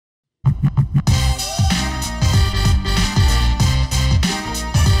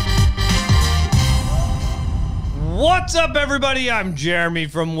What's up, everybody? I'm Jeremy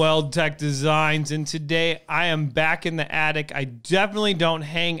from WeldTec Designs, and today I am back in the attic. I definitely don't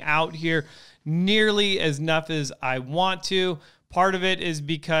hang out here nearly as enough as I want to. Part of it is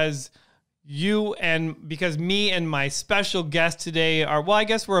because me and my special guest today are, well, I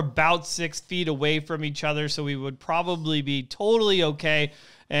guess we're about 6 feet away from each other, so we would probably be totally okay.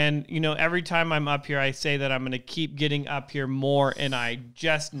 And, you know, every time I'm up here, I say that I'm going to keep getting up here more, and I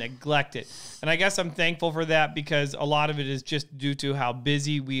just neglect it. And I guess I'm thankful for that because a lot of it is just due to how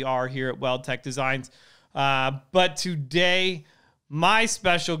busy we are here at WeldTec Designs. But today, my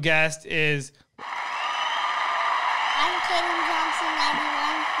special guest is... I'm Kaden Johnson,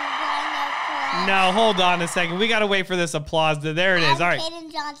 91 from Growing Up Garage. No, hold on a second. We got to wait for this applause. There it is. All right. I'm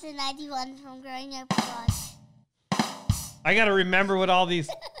Kaden Johnson, 91 from Growing Up Garage. I got to remember what all these...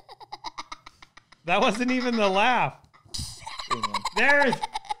 That wasn't even the laugh. There's...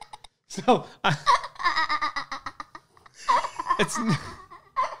 So... It's...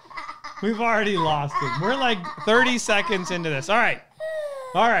 We've already lost it. We're like 30 seconds into this. All right.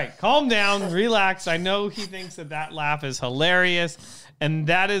 All right. Calm down. Relax. I know he thinks that laugh is hilarious, and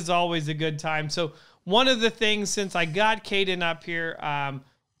that is always a good time. So one of the things, since I got Kaden up here...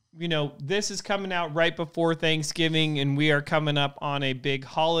 you know, this is coming out right before Thanksgiving, and we are coming up on a big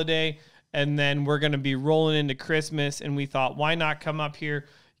holiday, and then we're going to be rolling into Christmas, and we thought, why not come up here?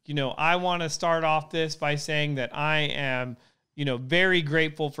 You know, I want to start off this by saying that I am, you know, very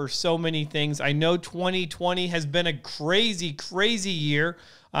grateful for so many things. I know 2020 has been a crazy, crazy year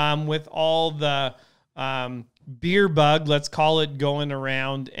with all the beer bug, let's call it, going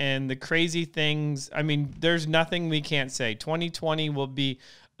around, and the crazy things. I mean, there's nothing we can't say. 2020 will be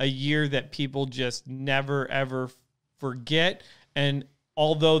a year that people just never, ever forget. And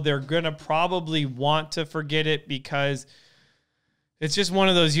although they're going to probably want to forget it because it's just one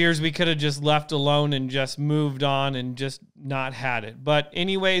of those years we could have just left alone and just moved on and just not had it. But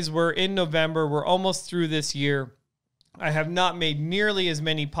anyways, we're in November. We're almost through this year. I have not made nearly as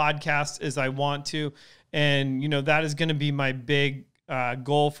many podcasts as I want to. And, you know, that is going to be my big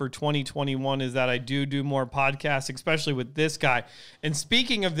goal for 2021, is that I do more podcasts, especially with this guy. And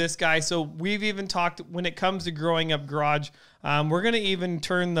speaking of this guy, so we've even talked when it comes to Growing Up Garage, we're going to even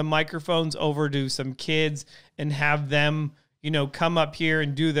turn the microphones over to some kids and have them, you know, come up here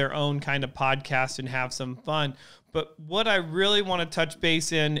and do their own kind of podcast and have some fun. But what I really want to touch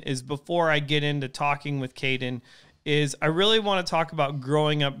base in is, before I get into talking with Kaden, is I really want to talk about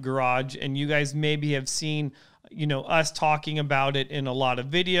Growing Up Garage. And you guys maybe have seen, you know, us talking about it in a lot of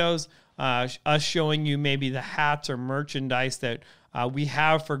videos, us showing you maybe the hats or merchandise that we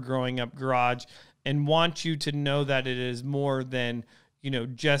have for Growing Up Garage, and want you to know that it is more than, you know,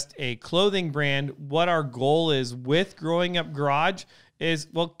 just a clothing brand. What our goal is with Growing Up Garage is,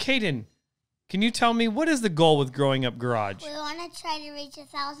 well, Kaden, can you tell me, what is the goal with Growing Up Garage? We want to try to reach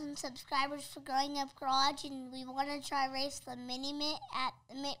 1,000 subscribers for Growing Up Garage, and we want to try to race the mini mitt at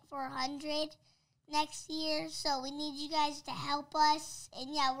the Mitt 400 next year. So we need you guys to help us.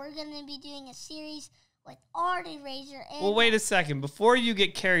 And yeah, we're going to be doing a series with Artie Razor. Well, wait a second. Before you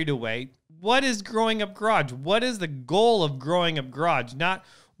get carried away, what is Growing Up Garage? What is the goal of Growing Up Garage? Not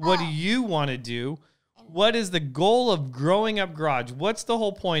what do you want to do? What is the goal of Growing Up Garage? What's the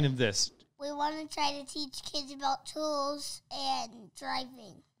whole point of this? We want to try to teach kids about tools and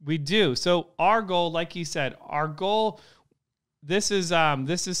driving. We do. So our goal, like you said, our goal, this is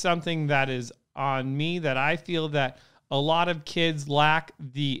something that is on me, that I feel that a lot of kids lack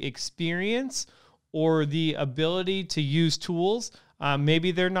the experience or the ability to use tools.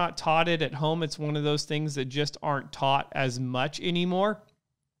 Maybe they're not taught it at home. It's one of those things that just aren't taught as much anymore.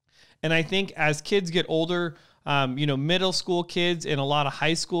 And I think as kids get older, you know, middle school kids and a lot of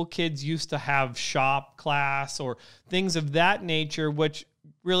high school kids used to have shop class or things of that nature, which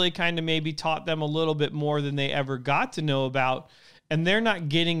really kind of maybe taught them a little bit more than they ever got to know about. And they're not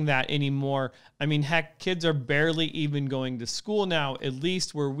getting that anymore. I mean, heck, kids are barely even going to school now, at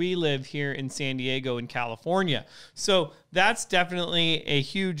least where we live here in San Diego in California. So that's definitely a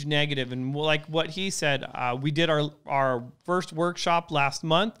huge negative. And like what he said, we did our first workshop last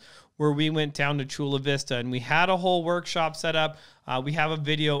month, where we went down to Chula Vista, and we had a whole workshop set up. We have a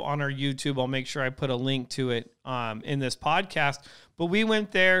video on our YouTube. I'll make sure I put a link to it in this podcast. But we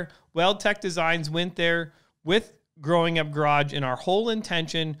went there. WeldTec Designs went there with Growing Up Garage, and our whole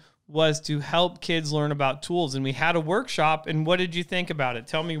intention was to help kids learn about tools. And we had a workshop, and what did you think about it?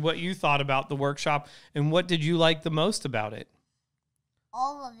 Tell me what you thought about the workshop, and what did you like the most about it?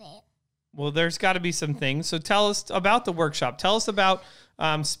 All of it. Well, there's got to be some things. So tell us about the workshop. Tell us about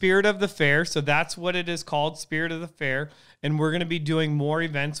Spirit of the Fair. So that's what it is called, Spirit of the Fair. And we're going to be doing more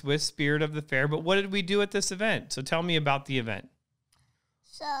events with Spirit of the Fair. But what did we do at this event? So tell me about the event.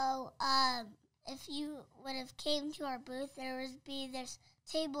 So if you would have came to our booth, there would be this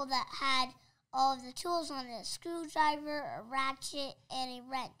table that had all of the tools on it, a screwdriver, a ratchet, and a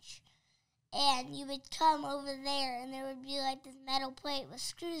wrench. And you would come over there, and there would be like this metal plate with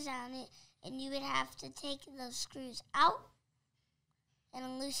screws on it, and you would have to take those screws out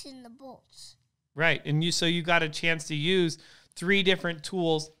and loosen the bolts. Right, and so you got a chance to use 3 different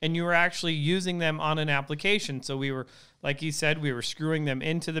tools, and you were actually using them on an application. So we were, like you said, we were screwing them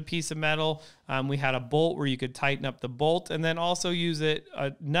into the piece of metal. We had a bolt where you could tighten up the bolt, and then also use a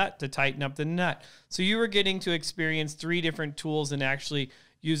nut to tighten up the nut. So you were getting to experience 3 different tools and actually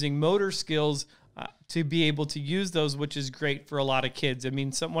using motor skills to be able to use those, which is great for a lot of kids. I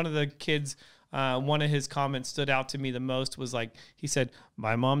mean, one of the kids, one of his comments stood out to me the most was like, he said,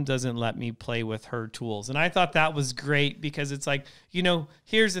 my mom doesn't let me play with her tools. And I thought that was great because it's like,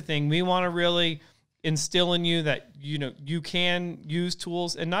 here's the thing. We want to really instill in you that, you can use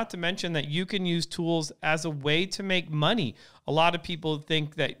tools, and not to mention that you can use tools as a way to make money. A lot of people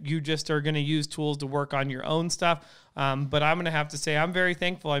think that you just are going to use tools to work on your own stuff. But I'm going to have to say I'm very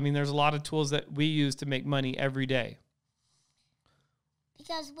thankful. I mean, there's a lot of tools that we use to make money every day.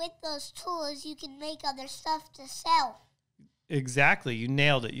 Because with those tools, you can make other stuff to sell. Exactly. You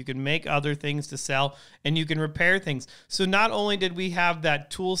nailed it. You can make other things to sell, and you can repair things. So not only did we have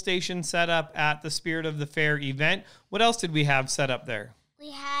that tool station set up at the Spirit of the Fair event, what else did we have set up there?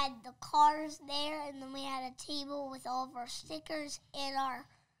 We had the cars there, and then we had a table with all of our stickers and our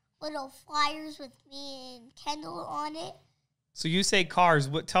little flyers with me and Kendall on it. So you say cars.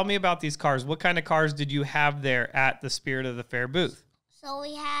 Tell me about these cars. What kind of cars did you have there at the Spirit of the Fair booth? So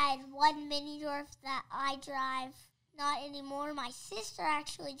we had one mini dwarf that I drive. Not anymore. My sister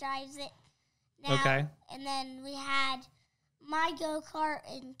actually drives it now. Okay. And then we had my go-kart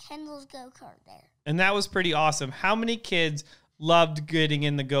and Kendall's go-kart there. And that was pretty awesome. How many kids loved getting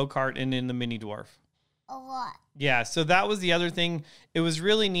in the go-kart and in the mini dwarf? A lot. Yeah, so that was the other thing. It was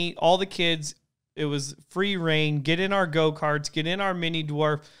really neat. All the kids, it was free reign. Get in our go-karts, get in our mini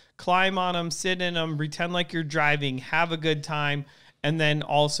dwarf, climb on them, sit in them, pretend like you're driving, have a good time, and then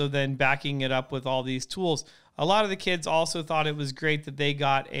also backing it up with all these tools. A lot of the kids also thought it was great that they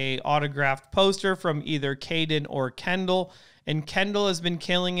got a autographed poster from either Caden or Kendall. And Kendall has been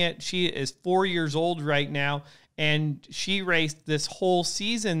killing it. She is 4 years old right now, and she raced this whole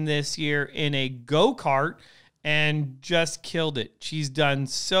season this year in a go-kart and just killed it. She's done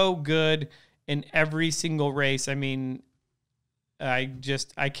so good in every single race. I mean, I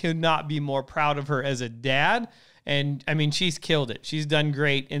could not be more proud of her as a dad. And I mean, she's killed it. She's done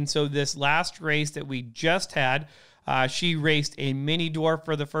great. And so this last race that we just had, she raced a mini dwarf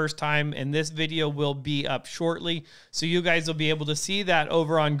for the first time, and this video will be up shortly. So you guys will be able to see that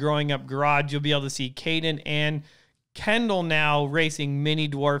over on Growing Up Garage. You'll be able to see Caden and Kendall now racing mini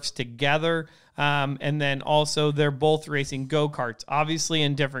dwarfs together. And then also they're both racing go-karts, obviously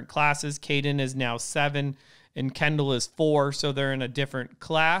in different classes. Caden is now 7 and Kendall is 4, so they're in a different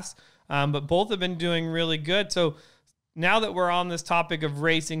class. But both have been doing really good. So now that we're on this topic of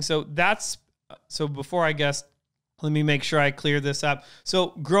racing, so before I guess, let me make sure I clear this up. So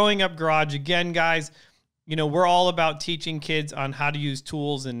Growing Up Garage, again, guys, we're all about teaching kids on how to use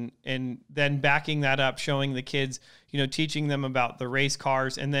tools and then backing that up, showing the kids, teaching them about the race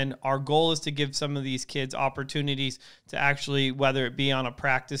cars. And then our goal is to give some of these kids opportunities to actually, whether it be on a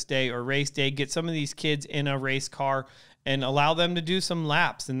practice day or race day, get some of these kids in a race car and allow them to do some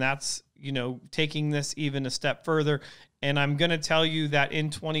laps. And that's, taking this even a step further. And I'm going to tell you that in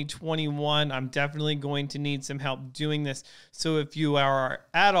 2021, I'm definitely going to need some help doing this. So if you are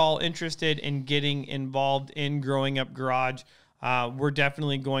at all interested in getting involved in Growing Up Garage, we're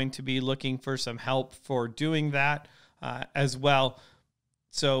definitely going to be looking for some help for doing that as well.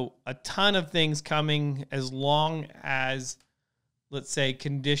 So a ton of things coming as long as, let's say,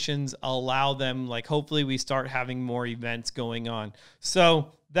 conditions allow them. Like hopefully we start having more events going on.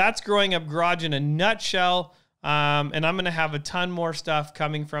 So that's Growing Up Garage in a nutshell. And I'm going to have a ton more stuff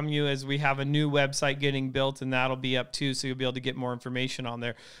coming from you as we have a new website getting built, and that'll be up too, so you'll be able to get more information on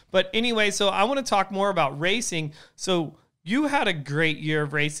there. But anyway, so I want to talk more about racing. So you had a great year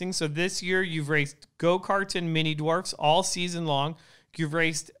of racing. So this year you've raced go-karts and mini dwarfs all season long. You've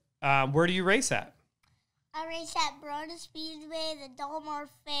raced, where do you race at? I race at Verona Speedway, the Delmar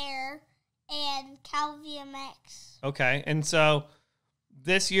Fair, and Cal VMX. Okay, and so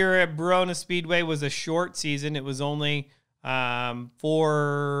this year at Verona Speedway was a short season. It was only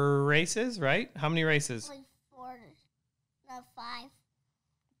 4 races, right? How many races? Like 4, no, 5.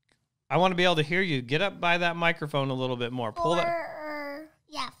 I want to be able to hear you. Get up by that microphone a little bit more. 4,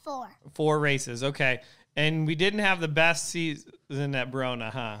 yeah, 4. 4 races, okay. And we didn't have the best season at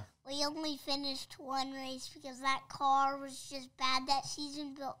Brona, huh? We only finished 1 race because that car was just bad that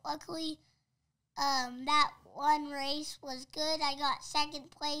season. But luckily, that 1 race was good. I got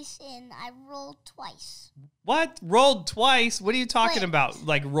 2nd place and I rolled twice. What? Rolled twice? What are you talking Flipped. about?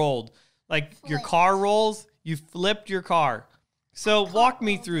 Like rolled? Like your Flipped. car rolls? You flipped your car. So car walk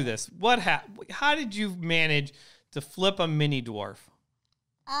me rolled. through this. How did you manage to flip a mini dwarf?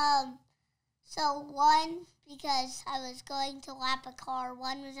 So 1, because I was going to lap a car.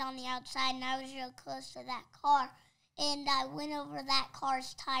 1 was on the outside, and I was real close to that car. And I went over that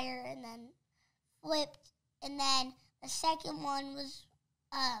car's tire and then flipped. And then the second one was,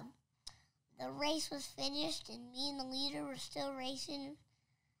 the race was finished, and me and the leader were still racing.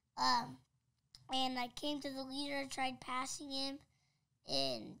 And I came to the leader, tried passing him,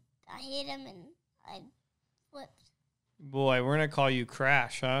 and I hit him, and I flipped. Boy, we're going to call you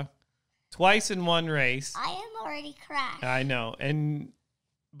Crash, huh? Twice in 1 race. I am already crashed. I know.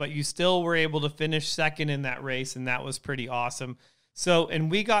 But you still were able to finish 2nd in that race, and that was pretty awesome. So, and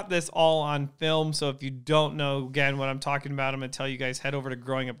we got this all on film. So if you don't know, again, what I'm talking about, I'm going to tell you guys, head over to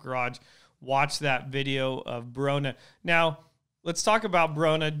Growing Up Garage, watch that video of Brona. Now, let's talk about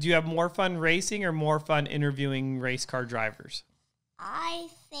Brona. Do you have more fun racing or more fun interviewing race car drivers? I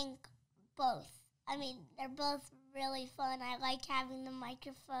think both. I mean, they're both really fun. I like having the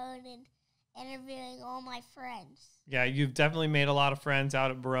microphone and interviewing all my friends. Yeah, you've definitely made a lot of friends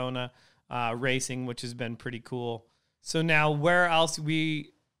out at Brona racing, which has been pretty cool. So now where else?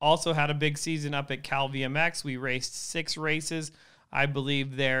 We also had a big season up at Cal VMX. We raced 6 races, I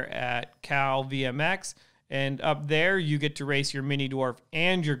believe, there at Cal VMX. And up there, you get to race your mini dwarf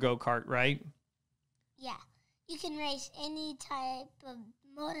and your go-kart, right? Yeah. You can race any type of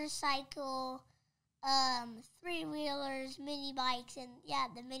motorcycle, 3-wheelers, mini bikes, and yeah,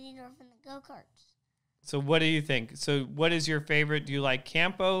 the mini dwarf and the go-karts. So what do you think? So what is your favorite? Do you like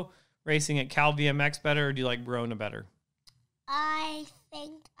Campo racing at Cal VMX better, or do you like Brona better? I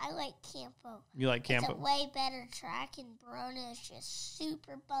think I like Campo. You like Campo? It's a way better track, and Brona is just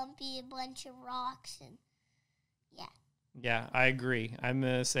super bumpy, a bunch of rocks, and yeah. Yeah, I agree. I'm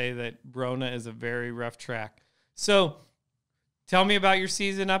going to say that Brona is a very rough track. So tell me about your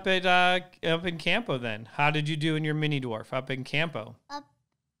season up in Campo then. How did you do in your mini dwarf up in Campo? Up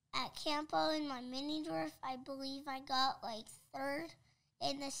at Campo in my mini dwarf, I believe I got like 3rd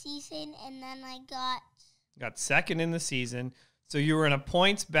in the season, and then I got 2nd in the season. So you were in a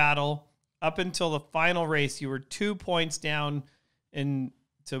points battle up until the final race. You were 2 points down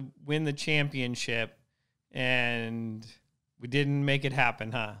to win the championship, and we didn't make it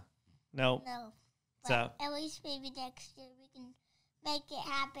happen, huh? Nope. No. But So at least maybe next year we can make it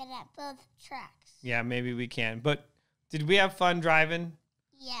happen at both tracks. yeah, maybe we can. But did we have fun driving?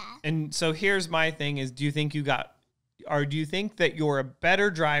 Yeah. And so here's my thing is, do you think that you're a better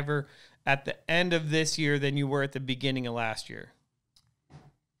driver at the end of this year than you were at the beginning of last year?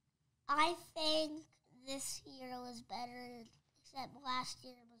 I think this year was better, except last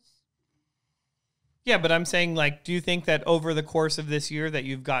year was. Yeah, but I'm saying, like, do you think that over the course of this year that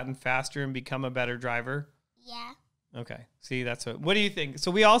you've gotten faster and become a better driver? Yeah. Okay. See, what do you think? So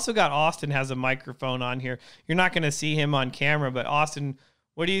we also got Austin has a microphone on here. You're not going to see him on camera, but Austin,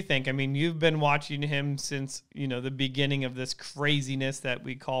 what do you think? I mean, you've been watching him since, the beginning of this craziness that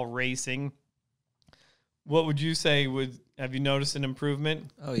we call racing. What would you say? Have you noticed an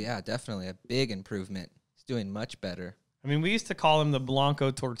improvement? Oh, yeah, definitely. A big improvement. He's doing much better. I mean, we used to call him the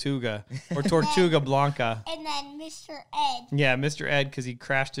Blanco Tortuga or Tortuga Blanca. And then Mr. Ed. Yeah, Mr. Ed, because he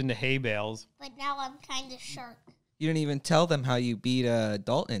crashed into hay bales. But now I'm kind of sharp. You didn't even tell them how you beat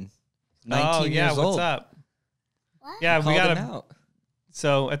Dalton. 19 yeah, years old. what's up? What? Yeah, we Called got him out.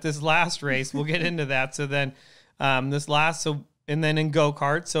 So at this last race, we'll get into that. So then and then in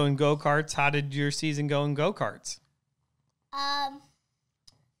go-karts. So in go-karts, how did your season go in go-karts?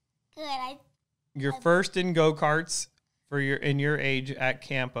 Good. You're first in go-karts in your age at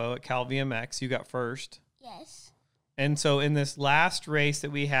Campo at Cal VMX. You got first. Yes. And so in this last race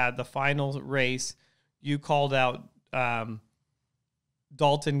that we had, the final race, you called out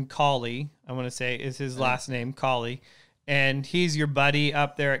Dalton Colley. I want to say is his last name, Colley. And he's your buddy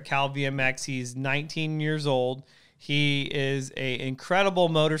up there at Cal VMX. He's 19 years old. He is an incredible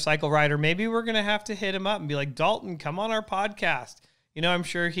motorcycle rider. Maybe we're going to have to hit him up and be like, Dalton, come on our podcast. I'm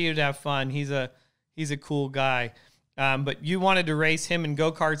sure he would have fun. He's a cool guy. But you wanted to race him in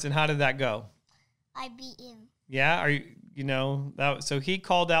go-karts, and how did that go? I beat him. Yeah? you know, so he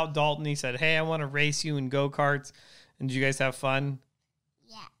called out Dalton. He said, hey, I want to race you in go-karts. And did you guys have fun?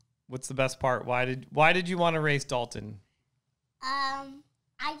 Yeah. What's the best part? Why did you want to race Dalton?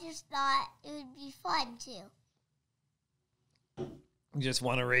 I just thought it would be fun too. You just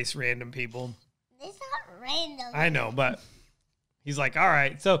want to race random people. It's not random. I know, but he's like, all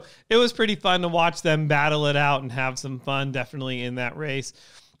right. So it was pretty fun to watch them battle it out and have some fun definitely in that race.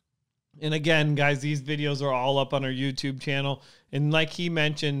 And again, guys, these videos are all up on our YouTube channel. And like he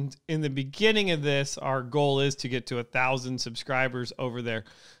mentioned in the beginning of this, our goal is to get to 1,000 subscribers over there.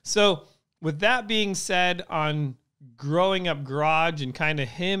 So with that being said, on growing up garage and kind of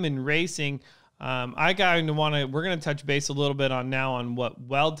him and racing, we're going to touch base a little bit on what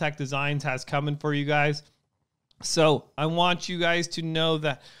WeldTec Designs has coming for you guys. So I want you guys to know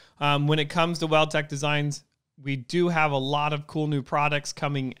that when it comes to WeldTec Designs, we do have a lot of cool new products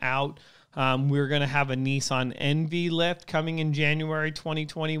coming out. We're going to have a Nissan NV lift coming in January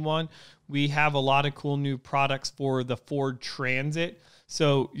 2021. We have a lot of cool new products for the Ford Transit.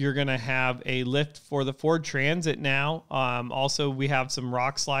 So you're going to have a lift for the Ford Transit now. Also, we have some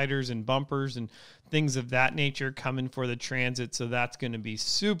rock sliders and bumpers and things of that nature coming for the Transit. So that's going to be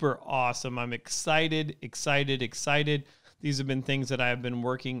super awesome. I'm excited. These have been things that I have been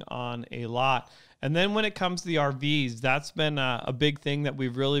working on a lot. And then when it comes to the RVs, that's been a big thing that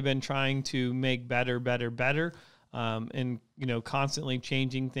we've really been trying to make better. And, you know, constantly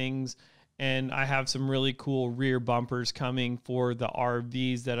changing things. And I have some really cool rear bumpers coming for the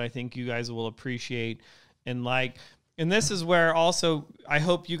RVs that I think you guys will appreciate and like. And this is where also I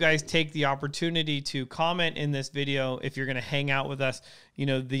hope you guys take the opportunity to comment in this video if you're going to hang out with us, you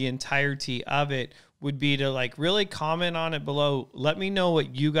know, the entirety of it would be to like really comment on it below. Let me know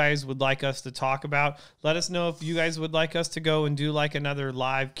what you guys would like us to talk about. Let us know if you guys would like us to go and do like another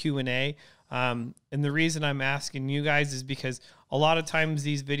live Q&A. And the reason I'm asking you guys is because a lot of times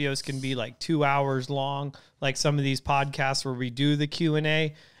these videos can be like 2 hours long, like some of these podcasts where we do the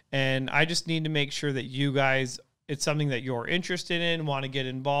Q&A. And I just need to make sure that you guys, it's something that you're interested in, want to get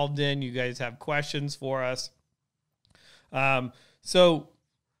involved in. You guys have questions for us. So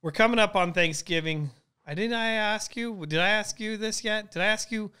we're coming up on Thanksgiving. Did I ask you this yet? Did I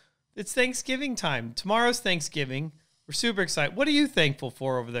ask you? It's Thanksgiving time. Tomorrow's Thanksgiving. We're super excited. What are you thankful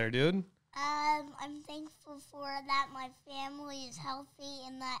for over there, dude? I'm thankful for that my family is healthy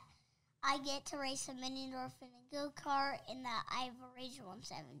and that I get to race a mini North in a go-kart and that I have a Razor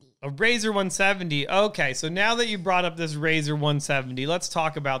 170. A Razor 170. Okay, so now that you brought up this Razor 170, let's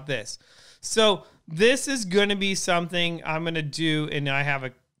talk about this. So this is going to be something I'm going to do, and I have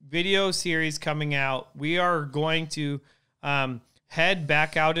a video series coming out. We are going to head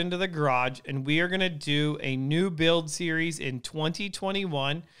back out into the garage, and we are going to do a new build series in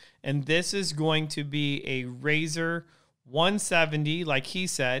 2021, and this is going to be a Razor 170, like he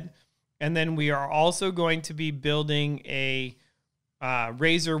said, and then we are also going to be building a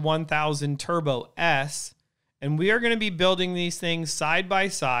Razor 1000 Turbo S, and we are going to be building these things side by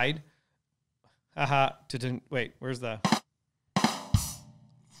side. Wait, where's the...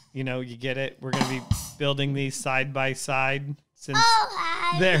 You know, you get it? We're going to be building these side by side. Since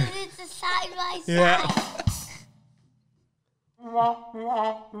there. It's a side by side. Yeah.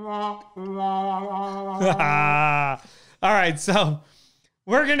 All right, so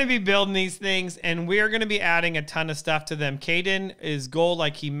we're going to be building these things, and we're going to be adding a ton of stuff to them. Caden, his goal,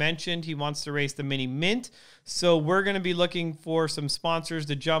 like he mentioned, he wants to race the Mini Mint. So we're going to be looking for some sponsors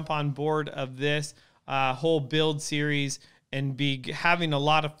to jump on board of this whole build series and be having a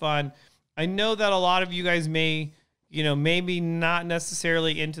lot of fun. I know that a lot of you guys may, you know, maybe not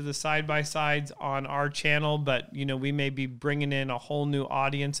necessarily into the side-by-sides on our channel, but, you know, we may be bringing in a whole new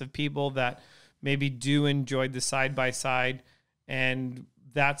audience of people that maybe do enjoy the side-by-side. And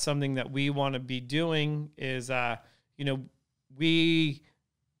that's something that we want to be doing is, you know, we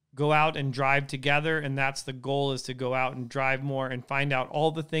go out and drive together, and that's the goal, is to go out and drive more and find out all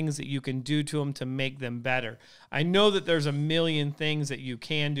the things that you can do to them to make them better. I know that there's a million things that you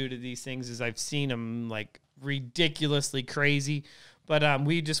can do to these things, as I've seen them like ridiculously crazy, but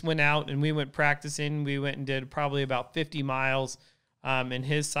we just went out and we went practicing. We went and did probably about 50 miles in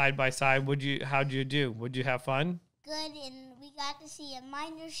his side-by-side. How'd you do? Would you have fun? Good, and we got to see a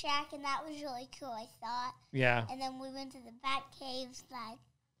miner shack, and that was really cool, I thought. Yeah. And then we went to the bat caves that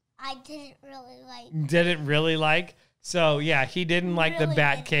I didn't really like. So, yeah, he didn't like the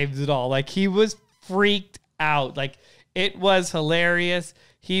bat caves at all. Like, he was freaked out. Like, it was hilarious.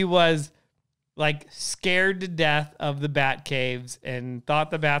 He was, like, scared to death of the bat caves and thought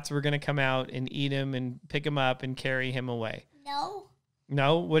the bats were going to come out and eat him and pick him up and carry him away. No.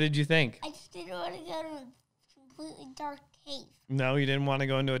 No? What did you think? I just didn't want to go to some completely dark cave. No, you didn't want to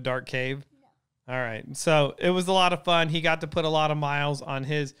go into a dark cave? No. All right. So it was a lot of fun. He got to put a lot of miles on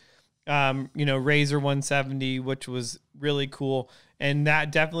his, Razor 170, which was really cool. And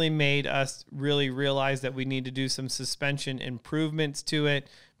that definitely made us really realize that we need to do some suspension improvements to it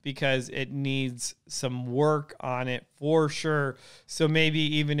because it needs some work on it for sure. So maybe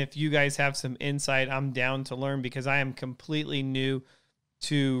even if you guys have some insight, I'm down to learn because I am completely new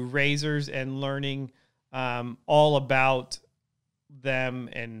to razors and learning all about them,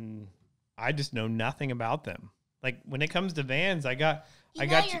 and I just know nothing about them. Like when it comes to vans, you're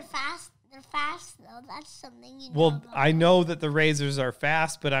fast. They're fast though. That's something you know. Well, I know that the razors are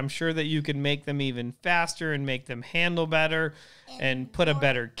fast, but I'm sure that you can make them even faster and make them handle better and put a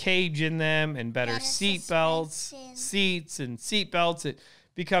better cage in them and better seat belts, seats and seat belts. It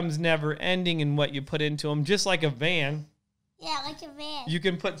becomes never ending in what you put into them, just like a van. Yeah, like a van. You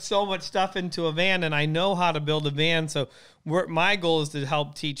can put so much stuff into a van, and I know how to build a van. So my goal is to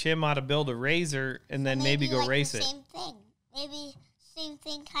help teach him how to build a razor and then maybe go race it. Same thing. Maybe same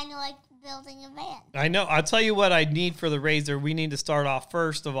thing, kind of like building a van. I know. I'll tell you what I need for the razor. We need to start off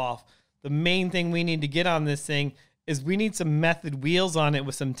first of all. The main thing we need to get on this thing is we need some Method wheels on it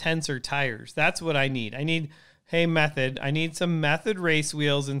with some tensor tires. That's what I need. Hey, Method, I need some Method race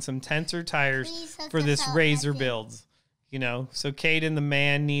wheels and some tensor tires for this razor builds. So Caden the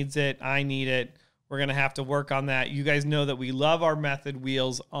man needs it. I need it. We're going to have to work on that. You guys know that we love our Method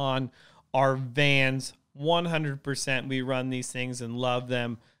wheels on our vans. 100% we run these things and love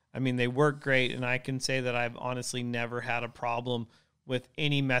them. I mean, they work great, and I can say that I've honestly never had a problem with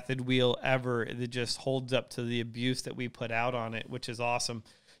any Method wheel ever. It just holds up to the abuse that we put out on it, which is awesome.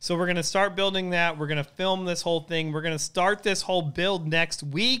 So we're going to start building that. We're going to film this whole thing. We're going to start this whole build next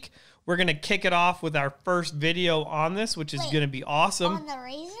week. We're going to kick it off with our first video on this, which is going to be awesome. On the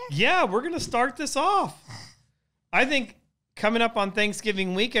razor? Yeah, we're going to start this off. I think coming up on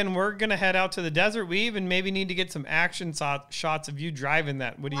Thanksgiving weekend, we're going to head out to the desert. We even maybe need to get some action shots of you driving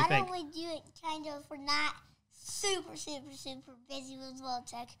that. What do you think? Why don't we do it kind of, if we're not super, super, super busy with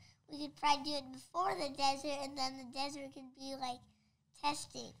WeldTec, we could probably do it before the desert, and then the desert could be like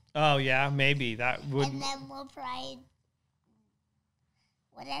testing. Oh, yeah, maybe. That would. And then we'll probably,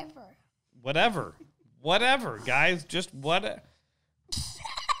 Whatever, guys. Just what.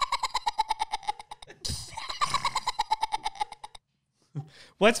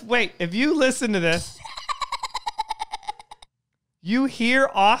 Wait, if you listen to this, you hear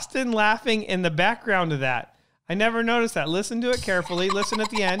Austin laughing in the background of that. I never noticed that. Listen to it carefully. Listen at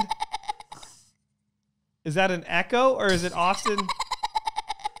the end. Is that an echo or is it Austin?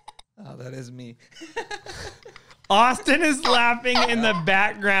 Oh, that is me. Austin is laughing in the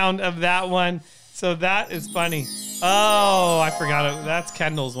background of that one. So that is funny. Oh, I forgot it. That's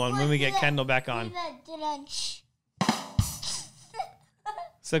Kendall's one when we get Kendall back on.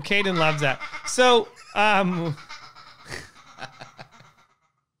 So Caden loves that. So, all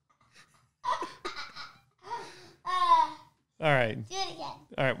right. Do it again.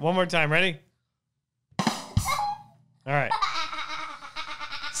 All right, one more time. Ready? All right.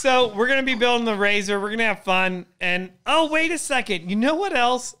 So we're going to be building the razor. We're going to have fun. And, oh, wait a second. You know what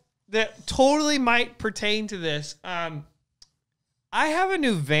else that totally might pertain to this? I have a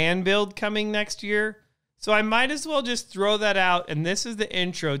new van build coming next year. So I might as well just throw that out, and this is the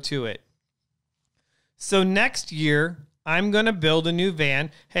intro to it. So next year, I'm going to build a new van.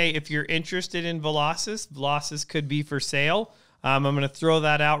 Hey, if you're interested in Velocis could be for sale. I'm going to throw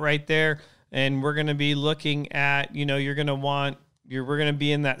that out right there, and we're going to be looking at, we're going to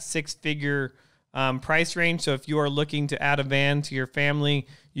be in that 6-figure price range. So if you are looking to add a van to your family,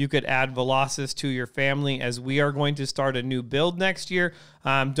 you could add Velocis to your family, as we are going to start a new build next year.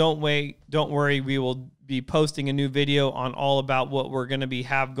 Don't worry. We will be posting a new video on all about what we're going to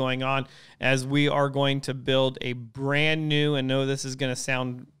have going on, as we are going to build a brand new, and no, this is going to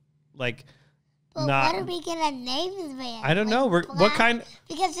sound like But not. what are we gonna name the van? I don't know. What kind?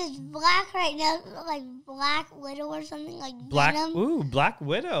 Because it's black right now, like Black Widow or something, like Venom. Ooh, Black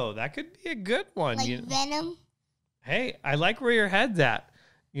Widow. That could be a good one. Like Venom. Hey, I like where your head's at.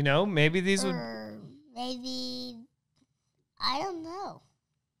 Maybe these would. Maybe, I don't know.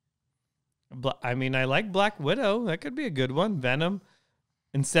 I like Black Widow. That could be a good one. Venom.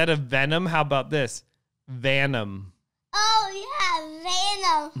 Instead of Venom, how about this? Venom. Oh,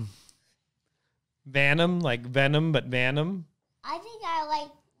 yeah, Venom. Venom, like Venom, but Venom. I think I like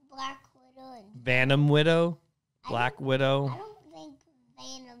Black Widow and Venom Widow. Black Widow. I don't think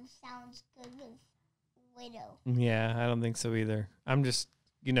Venom sounds good with Widow. Yeah, I don't think so either. I'm just,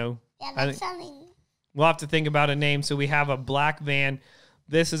 Yeah, that's something. We'll have to think about a name. So we have a black van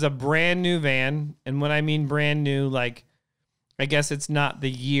This is a brand new van. And when I mean brand new, like, I guess it's not the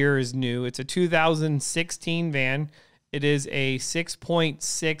year is new. It's a 2016 van. It is a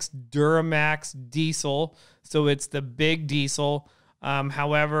 6.6 Duramax diesel. So it's the big diesel.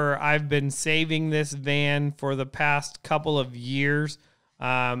 However, I've been saving this van for the past couple of years.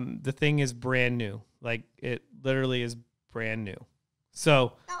 The thing is brand new. Like, it literally is brand new.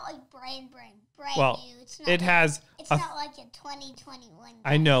 So not like brand well, new. It's not it like, has. It's not like a 2021.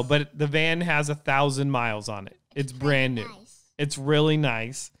 I know, but the van has 1,000 miles on it. It's brand new. Nice. It's really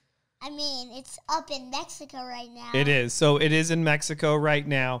nice. I mean, it's up in Mexico right now. It is. So it is in Mexico right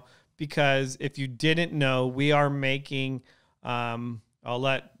now because if you didn't know, we are making.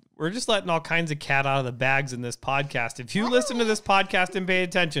 We're just letting all kinds of cat out of the bags in this podcast. If you listen to this podcast and pay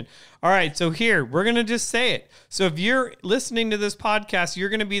attention. All right, so here, we're going to just say it. So if you're listening to this podcast, you're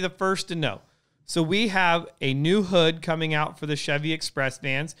going to be the first to know. So we have a new hood coming out for the Chevy Express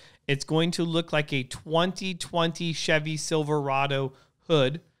vans. It's going to look like a 2020 Chevy Silverado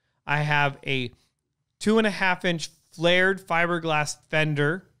hood. I have a 2.5-inch flared fiberglass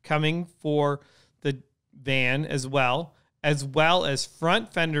fender coming for the van as well as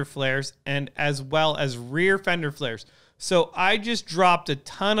front fender flares and as well as rear fender flares. So I just dropped a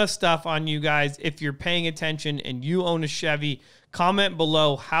ton of stuff on you guys. If you're paying attention and you own a Chevy, comment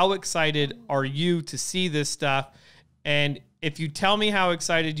below how excited are you to see this stuff. And if you tell me how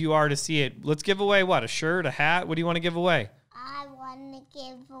excited you are to see it, let's give away what? A shirt, a hat? What do you want to give away? I want to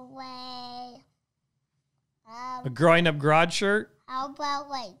give away a Growing Up Garage shirt? How about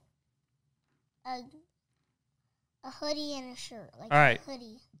like a hoodie and a shirt? Like all right. A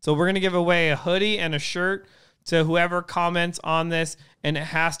hoodie. So we're going to give away a hoodie and a shirt to whoever comments on this, and it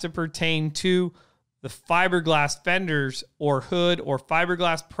has to pertain to the fiberglass fenders or hood or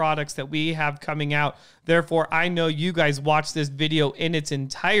fiberglass products that we have coming out. Therefore, I know you guys watch this video in its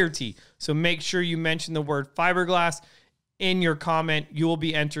entirety. So make sure you mention the word fiberglass in your comment. You will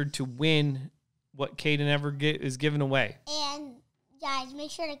be entered to win what Caden is giving away. And guys,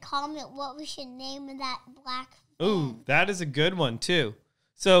 make sure to comment what we should name that black van. Ooh, that is a good one too.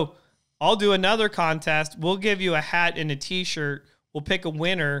 So I'll do another contest. We'll give you a hat and a t-shirt. We'll pick a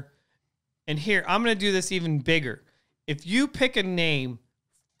winner. And here, I'm going to do this even bigger. If you pick a name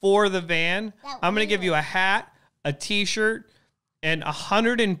for the van, I'm going to give you a hat, a t-shirt, and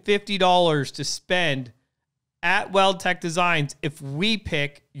 $150 to spend at WeldTec Designs if we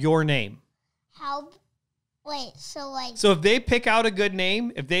pick your name. So if they pick out a good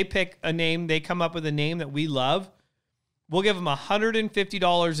name, if they pick a name, they come up with a name that we love, we'll give them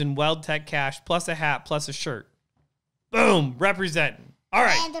 $150 in WeldTec cash, plus a hat, plus a shirt. Boom, representing. All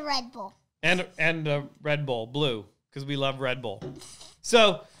right. And a Red Bull. And a Red Bull, blue, because we love Red Bull.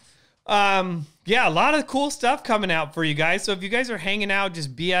 So, yeah, a lot of cool stuff coming out for you guys. So if you guys are hanging out,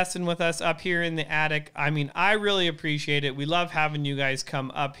 just BSing with us up here in the attic, I mean, I really appreciate it. We love having you guys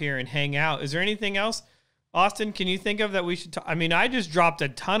come up here and hang out. Is there anything else, Austin, can you think of that we should talk? I mean, I just dropped a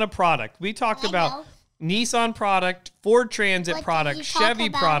ton of product. We talked about Nissan product, Ford Transit product,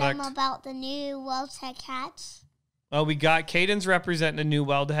 Chevy product. About the new WeldTec hats. Well, we got Caden's representing a new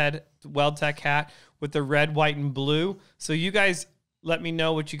WeldTec hat with the red, white, and blue. So you guys let me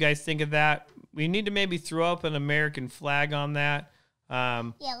know what you guys think of that. We need to maybe throw up an American flag on that.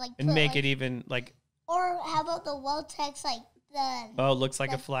 And make it even like. Or how about the WeldTec's like the. Oh, it looks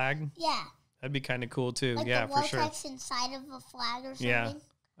like a flag? Yeah. That'd be kind of cool too. Like yeah, the for sure. WeldTec's inside of a flag or something. Yeah,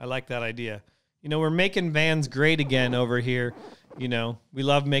 I like that idea. You know, we're making vans great again over here. You know, we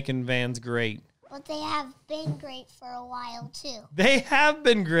love making vans great. But they have been great for a while, too. They have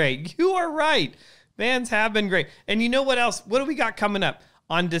been great. You are right. Vans have been great. And you know what else? What do we got coming up?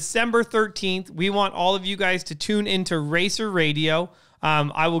 On December 13th, we want all of you guys to tune into Racer Radio.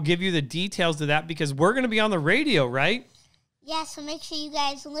 I will give you the details of that because we're going to be on the radio, right? Yeah, so make sure you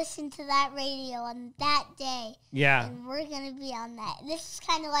guys listen to that radio on that day. Yeah. And we're going to be on that. This is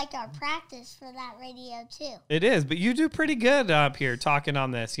kind of like our practice for that radio, too. It is, but you do pretty good up here talking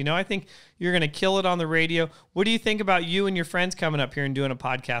on this. You know, I think you're going to kill it on the radio. What do you think about you and your friends coming up here and doing a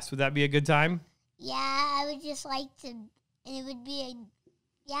podcast? Would that be a good time? Yeah, I would just like to, and it would be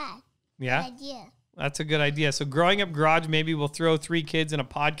good idea. That's a good idea. So Growing Up Garage, maybe we'll throw 3 kids in a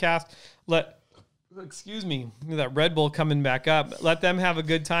podcast. Excuse me, that Red Bull coming back up. Let them have a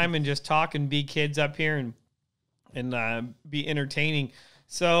good time and just talk and be kids up here and be entertaining.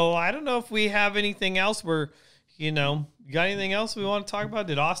 So I don't know if we have anything else. You got anything else we want to talk about?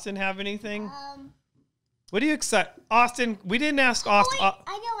 Did Austin have anything? What do you expect? Austin, we didn't ask Austin.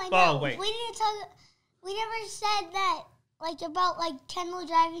 I know. Oh, wait. We didn't talk. We never said that, about Kendall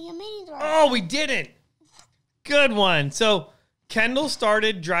driving a mini truck. Oh, we didn't. Good one. So Kendall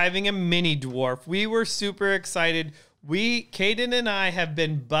started driving a mini dwarf. We were super excited. Kaden and I have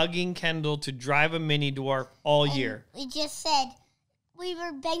been bugging Kendall to drive a mini dwarf all year. We just said we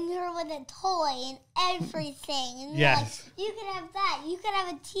were begging her with a toy and everything. And yes. Like, you could have that. You could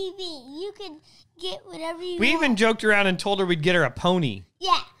have a TV. You could get whatever you want. We even joked around and told her we'd get her a pony.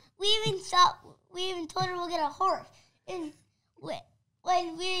 Yeah. We even told her we'll get a horse. And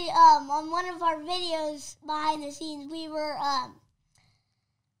when we on one of our videos behind the scenes, we were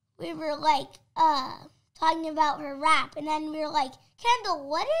like talking about her wrap, and then we were like, Kendall,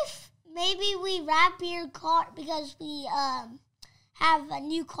 what if maybe we wrap your car because we have a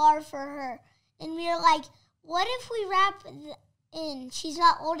new car for her, and we were like, what if we wrap and she's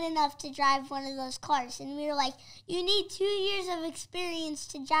not old enough to drive one of those cars, and we were like, you need 2 years of experience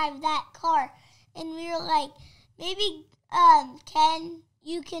to drive that car, and we were like, maybe Ken,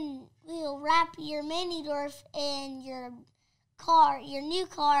 we'll wrap your mini dwarf in your new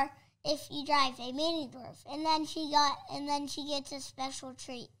car, if you drive a mini dwarf. And then she gets a special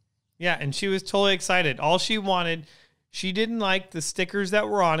treat. Yeah, and she was totally excited. All she wanted, she didn't like the stickers that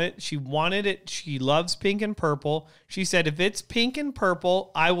were on it. She wanted it. She loves pink and purple. She said, if it's pink and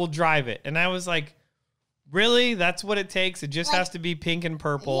purple, I will drive it. And I was like, really? That's what it takes? It just has to be pink and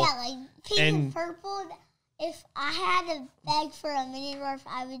purple. Yeah, like pink and purple. If I had to beg for a mini dwarf,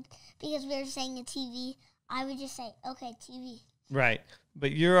 because we were saying a TV, I would just say, okay, TV. Right.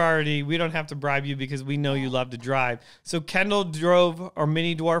 But we don't have to bribe you because we know you love to drive. So Kendall drove our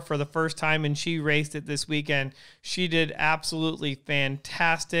mini dwarf for the first time, and she raced it this weekend. She did absolutely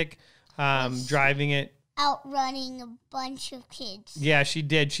fantastic driving it. Outrunning a bunch of kids. Yeah, she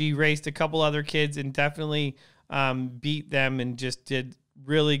did. She raced a couple other kids and definitely beat them and just did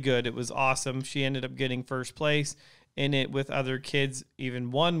really good. It was awesome. She ended up getting first place in it with other kids.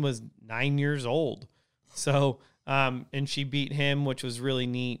 Even one was 9 years old. So... and she beat him, which was really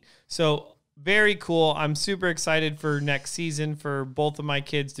neat. So very cool. I'm super excited for next season for both of my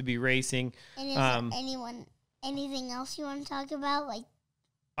kids to be racing. And is there anything else you want to talk about? Like,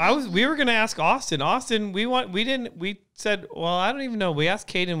 we were going to ask Austin. Austin, we said, well, I don't even know. We asked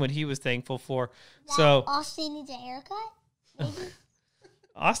Caden what he was thankful for. So Austin needs a haircut? Maybe?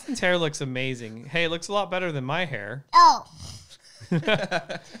 Austin's hair looks amazing. Hey, it looks a lot better than my hair. Oh.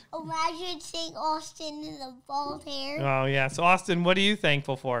 Imagine seeing Austin in the bald hair. Oh, yeah. So, Austin, what are you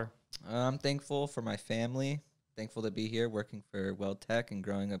thankful for? I'm thankful for my family. Thankful to be here working for WeldTec and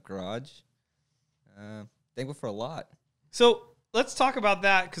growing up garage. Thankful for a lot. So, let's talk about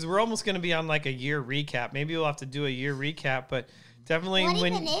that because we're almost going to be on like a year recap. Maybe we'll have to do a year recap, but definitely what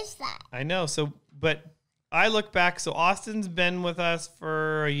even is that? I know. So, but I look back. So, Austin's been with us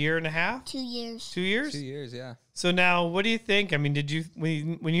for a year and a half? 2 years. 2 years? 2 years, yeah. So now, what do you think? I mean,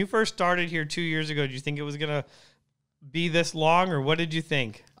 when you first started here 2 years ago, did you think it was gonna be this long, or what did you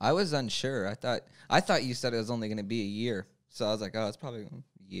think? I was unsure. I thought you said it was only going to be a year, so I was like, oh, it's probably a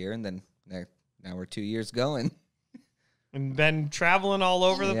year, and then now we're 2 years going. And been traveling all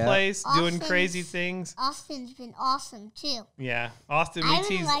over the place, doing crazy things. Austin's been awesome too. Yeah, Austin. We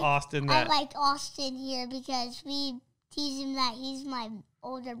tease Austin that I like Austin here because we tease him that he's my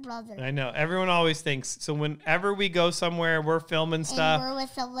older brother. I know. Everyone always thinks. So whenever we go somewhere, we're filming stuff. And we're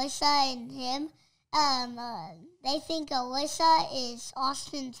with Alyssa and him. They think Alyssa is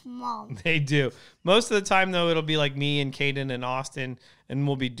Austin's mom. They do. Most of the time, though, it'll be like me and Caden and Austin, and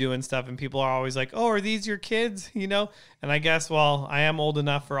we'll be doing stuff, and people are always like, oh, are these your kids? You know? And I guess, well, I am old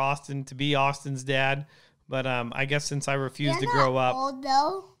enough for Austin to be Austin's dad, but I guess since I refuse to grow up. You're not old,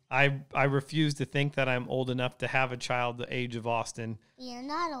 though. I refuse to think that I'm old enough to have a child the age of Austin. You're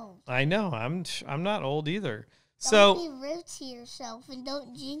not old. I know. I'm not old either. Don't be rude to yourself and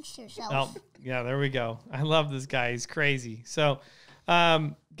don't jinx yourself. Oh, yeah, there we go. I love this guy. He's crazy. So,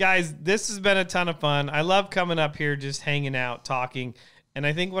 guys, this has been a ton of fun. I love coming up here, just hanging out, talking. And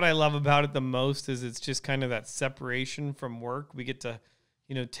I think what I love about it the most is it's just kind of that separation from work. We get to,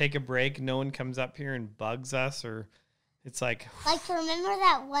 take a break. No one comes up here and bugs us, or it's like remember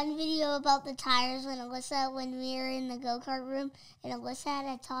that one video about the tires when we were in the go-kart room and Alyssa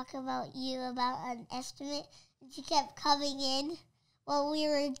had to talk about an estimate? She kept coming in while we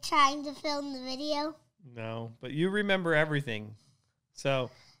were trying to film the video. No, but you remember everything. So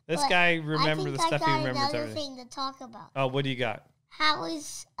this guy remembers the stuff he remembers. I think I got another thing to talk about. Oh, what do you got? How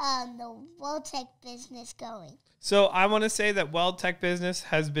is the WeldTec business going? So I want to say that WeldTec business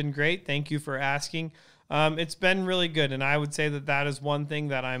has been great. Thank you for asking. It's been really good, and I would say that is one thing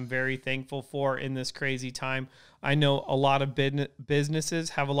that I'm very thankful for in this crazy time. I know a lot of businesses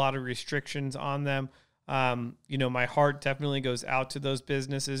have a lot of restrictions on them. My heart definitely goes out to those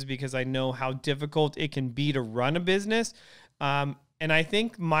businesses because I know how difficult it can be to run a business. And I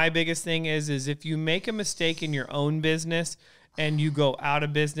think my biggest thing is if you make a mistake in your own business and you go out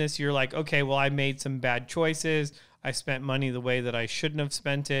of business, you're like, okay, well, I made some bad choices. I spent money the way that I shouldn't have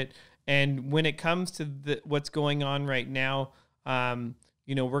spent it. And when it comes to what's going on right now,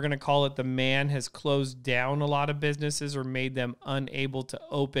 you know, we're going to call it the man has closed down a lot of businesses or made them unable to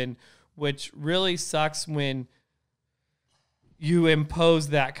open, which really sucks when you impose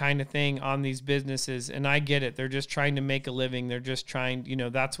that kind of thing on these businesses. And I get it. They're just trying to make a living. They're just trying, you know,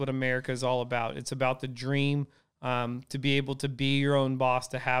 that's what America is all about. It's about the dream, to be able to be your own boss,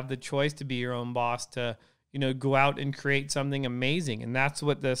 to have the choice to be your own boss, to, you know, go out and create something amazing. And that's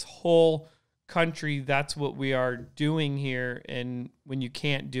what this whole country, that's what we are doing here. And when you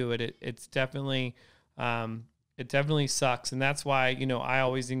can't do it, it's definitely, it definitely sucks. And that's why, you know, I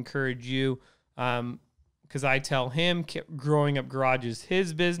always encourage you, because I tell him Growing Up Garage is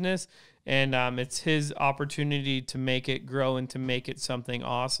his business, and it's his opportunity to make it grow and to make it something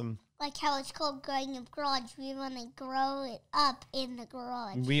awesome. Like how it's called Growing Up Garage. We want to grow it up in the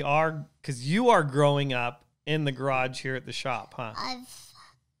garage. We are, because you are growing up in the garage here at the shop, huh? I've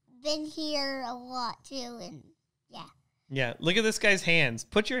been here a lot too, and yeah. Yeah, look at this guy's hands.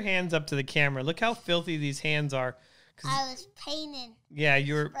 Put your hands up to the camera. Look how filthy these hands are. I was painting. Yeah,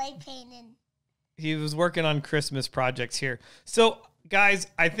 you were spray painting. He was working on Christmas projects here. So, guys,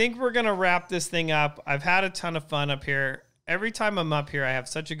 I think we're going to wrap this thing up. I've had a ton of fun up here. Every time I'm up here, I have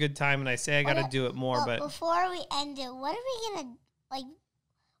such a good time, and I say I got to do it more. But before we end it, what are we going to, like,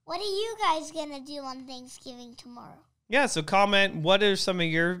 what are you guys going to do on Thanksgiving tomorrow? Yeah, so comment, what are some of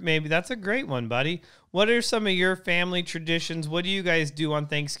your, maybe that's a great one, buddy. What are some of your family traditions? What do you guys do on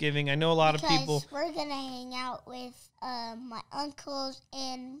Thanksgiving? I know a lot of people. We're going to hang out with my uncles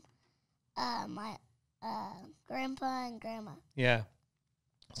and my grandpa and grandma. Yeah.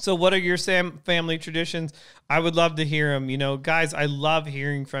 So what are your family traditions? I would love to hear them. You know, guys, I love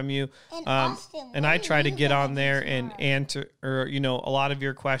hearing from you. And Austin, and I try to get on there and answer, or, you know, a lot of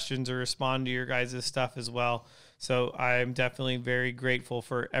your questions or respond to your guys' stuff as well. So I'm definitely very grateful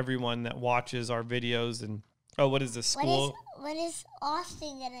for everyone that watches our videos. And, oh, what is this, school? What is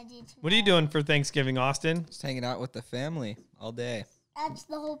Austin going to do tomorrow? What are you doing for Thanksgiving, Austin? Just hanging out with the family all day. That's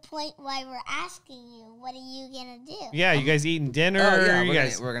the whole point why we're asking you. What are you going to do? Yeah, you guys eating dinner? Oh, yeah,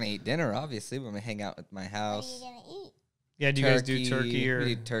 we're going to eat dinner, obviously. We're going to hang out at my house. What are you going to eat? Yeah, do you guys do turkey or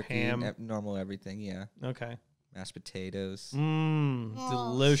we do turkey, ham? Normal everything, yeah. Okay. Mashed potatoes.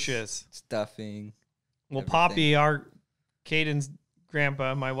 Delicious. Stuffing. Well, everything. Poppy, Caden's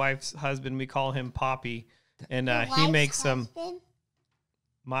grandpa, my wife's husband, we call him Poppy. And he makes oh,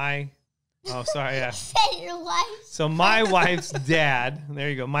 sorry, yeah. Your wife? So my wife's dad, there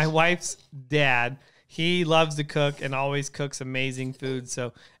you go, my wife's dad, he loves to cook and always cooks amazing food.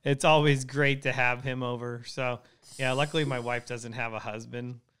 So it's always great to have him over. So, yeah, luckily my wife doesn't have a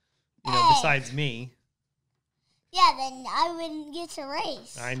husband, you know, besides me. Yeah, then I wouldn't get to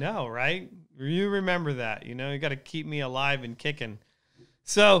race. I know, right? You remember that. You know, you got to keep me alive and kicking.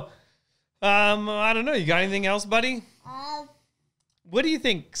 So, I don't know. You got anything else, buddy? What do you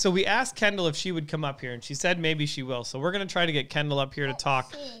think? So we asked Kendall if she would come up here, and she said maybe she will. So we're going to try to get Kendall up here to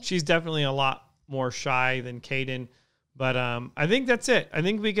talk. She's definitely a lot more shy than Caden. But I think that's it. I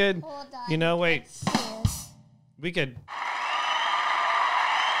think we could, you know, wait. We could.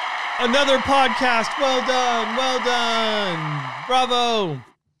 Another podcast. Well done. Well done. Bravo.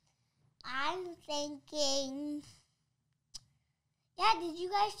 I'm thinking, yeah, did you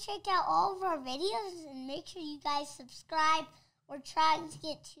guys check out all of our videos? And make sure you guys subscribe. We're trying to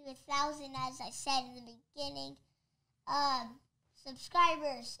get to 1,000, as I said in the beginning,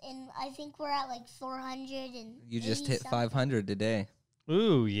 subscribers. And I think we're at like 400. And you just hit 500 today.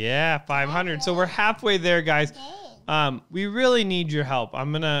 Ooh, yeah, 500. So we're halfway there, guys. We really need your help.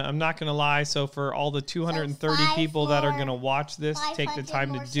 I'm not gonna lie. So for all the 230 people that are gonna watch this, take the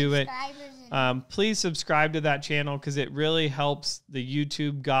time to do it. Please subscribe to that channel because it really helps the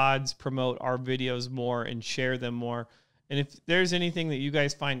YouTube gods promote our videos more and share them more. And if there's anything that you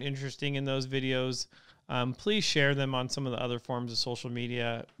guys find interesting in those videos, please share them on some of the other forms of social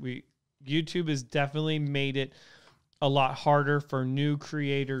media. YouTube has definitely made it a lot harder for new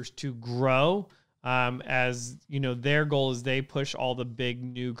creators to grow. As you know, their goal is they push all the big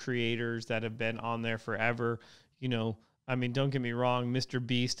new creators that have been on there forever. You know, I mean, don't get me wrong, Mr.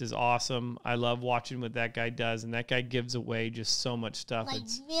 Beast is awesome. I love watching what that guy does, and that guy gives away just so much stuff. Like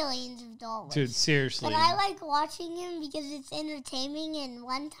millions of dollars. Dude, seriously. But I like watching him because it's entertaining, and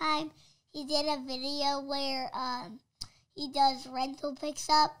one time he did a video where he does rental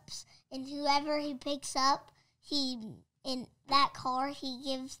picks-ups, and whoever he picks up, in that car, he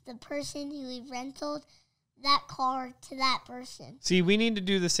gives the person who he rented that car to that person. See, we need to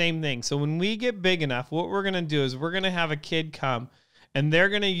do the same thing. So when we get big enough, what we're going to do is we're going to have a kid come and they're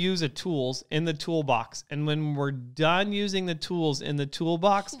going to use a tools in the toolbox. And when we're done using the tools in the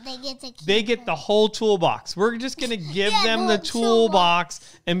toolbox, they get the whole toolbox. We're just going to give them the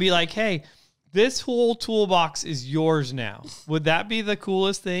toolbox and be like, hey, this whole toolbox is yours now. Would that be the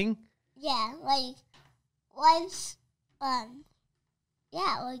coolest thing? Yeah, like once,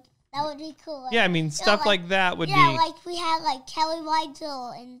 yeah, like that would be cool. Like, yeah, I mean, stuff like that would be. Yeah, like we had like Kelly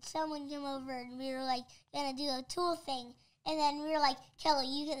Weidzel and someone came over and we were like gonna do a tool thing. And then we were like, Kelly,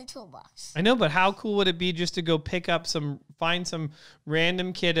 you get the toolbox. I know, but how cool would it be just to go find some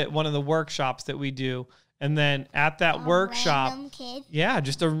random kid at one of the workshops that we do. And then at that workshop, yeah,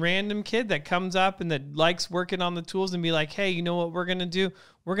 just a random kid that comes up and that likes working on the tools and be like, hey, you know what we're going to do?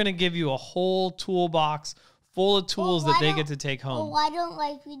 We're going to give you a whole toolbox full of tools that they get to take home. Well, why don't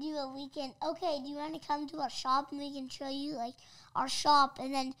we do a weekend? Okay, do you want to come to our shop and we can show you like our shop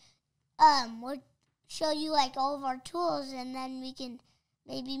and then we'll show you like all of our tools and then we can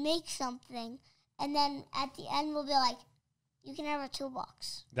maybe make something. And then at the end we'll be like, you can have a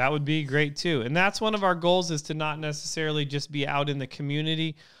toolbox. That would be great too. And that's one of our goals, is to not necessarily just be out in the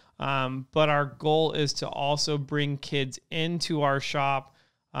community, but our goal is to also bring kids into our shop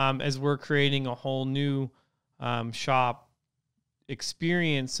as we're creating a whole new shop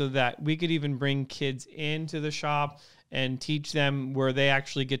experience, so that we could even bring kids into the shop and teach them where they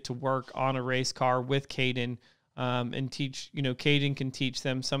actually get to work on a race car with Caden, and teach, Caden can teach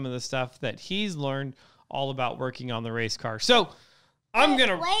them some of the stuff that he's learned all about working on the race car. So I'm going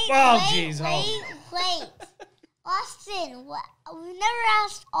to, wait. Austin, we've never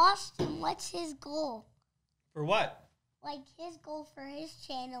asked Austin what's his goal. For what? Like his goal for his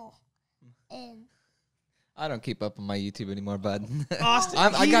channel. And I don't keep up on my YouTube anymore, bud. Austin,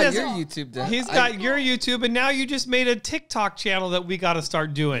 I got your YouTube done. He's got your YouTube, and now you just made a TikTok channel that we got to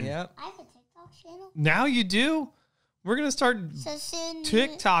start doing. Yep. I have a TikTok channel. Now you do. We're gonna start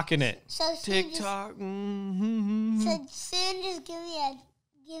TikToking it. So soon TikTok. So soon, just give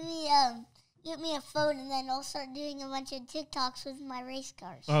me a phone, and then I'll start doing a bunch of TikToks with my race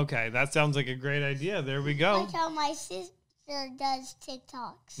cars. Okay, that sounds like a great idea. There we go. Like how my sister does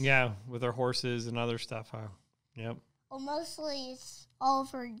TikToks. Yeah, with her horses and other stuff, huh? Yep. Well, mostly it's all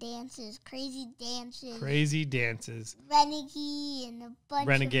for dances, crazy dances. Renegade and a bunch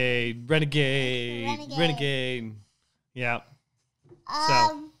Renegade. Yeah.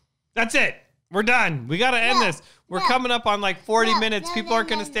 So that's it. We're done. We got to end this. We're coming up on like 40 minutes. People aren't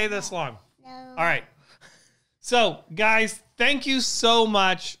going to stay this long. No. All right. So, guys, thank you so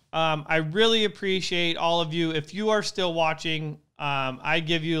much. I really appreciate all of you. If you are still watching, I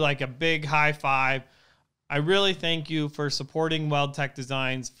give you like a big high five. I really thank you for supporting WeldTec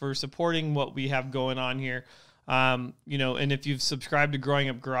Designs, for supporting what we have going on here. And if you've subscribed to Growing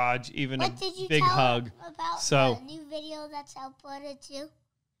Up Garage, even a big hug. About the new video that's uploaded too?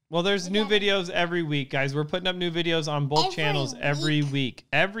 Well, there's new videos every week, guys. We're putting up new videos on both channels every week.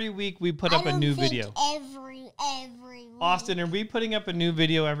 Every week we put up a new video. Every week. Austin, are we putting up a new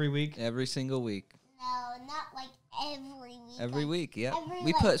video every week? Every single week. No, not like every week. Every week, yeah.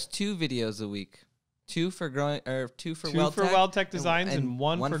 We put 2 videos a week. 2 for WeldTec Designs and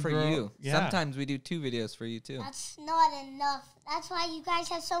one for you. Yeah. Sometimes we do 2 videos for you too. That's not enough. That's why you guys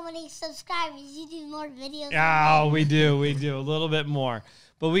have so many subscribers. You do more videos. Oh, we do a little bit more.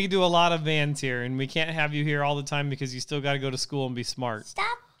 But we do a lot of vans here, and we can't have you here all the time because you still got to go to school and be smart.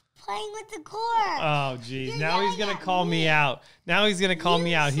 Stop playing with the core. Oh, geez. Now he's going to call me out. He's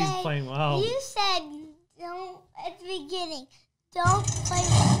He's playing. Oh. You said don't at the beginning. Don't play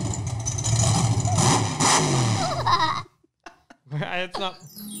with It's not.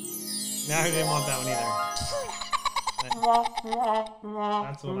 No, I didn't want that one either. That's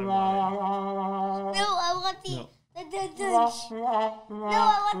what I wanted. No, I want the. No.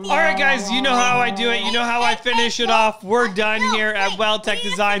 All right, guys, you know how I do it. You know how I finish it off. We're done here at WeldTec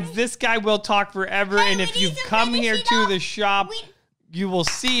Designs. This guy will talk forever, and if you've come here to the shop, you will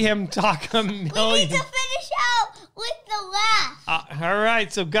see him talk a million. We need to finish out with the laugh. All right,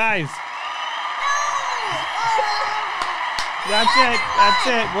 so guys. That's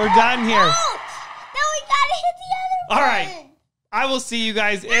it. We're done here. No, we gotta hit the other one. All right. I will see you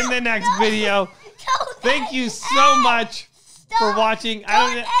guys in the next video. Thank you so much for watching.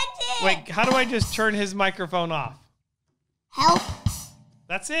 Wait, how do I just turn his microphone off? Help.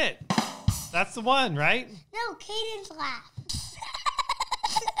 That's it. That's the one, right? No, Caden's laugh.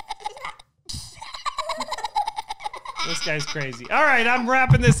 This guy's crazy. All right, I'm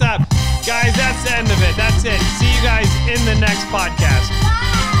wrapping this up. Guys, that's the end of it. That's it. See you guys in the next podcast.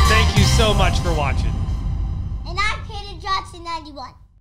 Bye. Thank you so much for watching. 91.